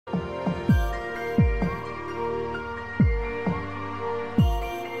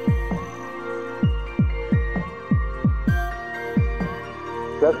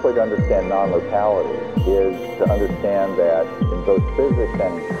best way to understand non-locality is to understand that in both physics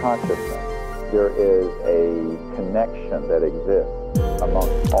and in consciousness, there is a connection that exists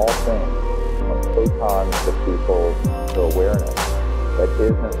amongst all things, from photons to people to awareness, that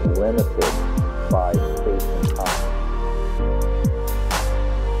isn't limited by space and time.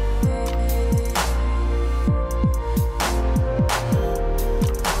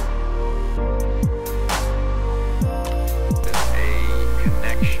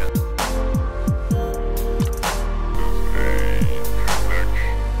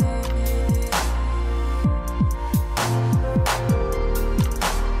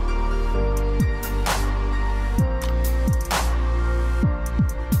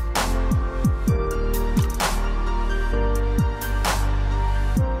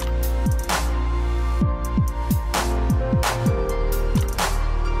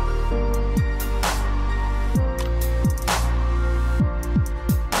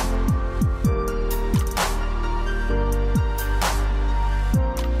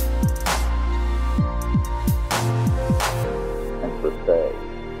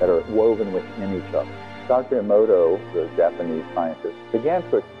 That are woven within each other. Dr. Emoto, the Japanese scientist, began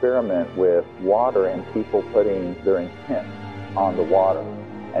to experiment with water and people putting their intent on the water.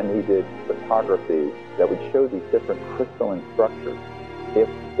 And he did photography that would show these different crystalline structures. If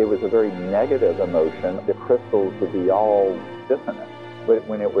it was a very negative emotion, the crystals would be all dissonant. But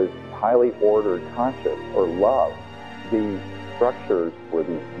when it was highly ordered conscious or love, the structures were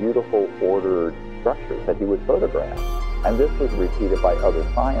these beautiful ordered structures that he would photograph. And this was repeated by other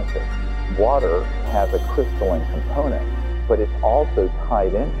scientists. Water has a crystalline component, but it's also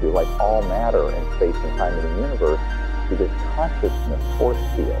tied into, like all matter in space and time in the universe, to this consciousness force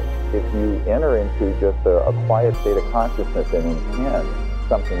field. If you enter into just a quiet state of consciousness and intend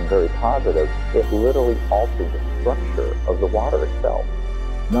something very positive, it literally alters the structure of the water itself.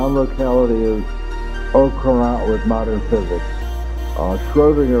 Non-locality is au courant with modern physics.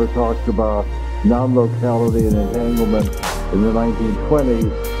 Schrodinger talked about non-locality and entanglement in the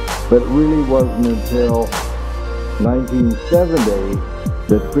 1920s, but it really wasn't until 1970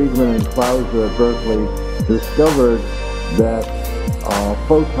 that Friedman and Clauser at Berkeley discovered that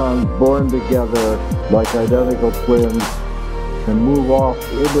photons born together like identical twins can move off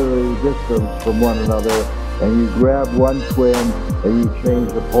into the distance from one another, and you grab one twin and you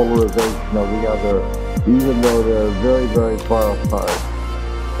change the polarization of the other, even though they're very, very far apart.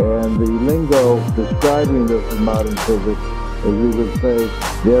 And the lingo describing this in modern physics is we would say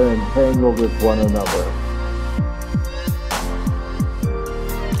they're entangled with one another.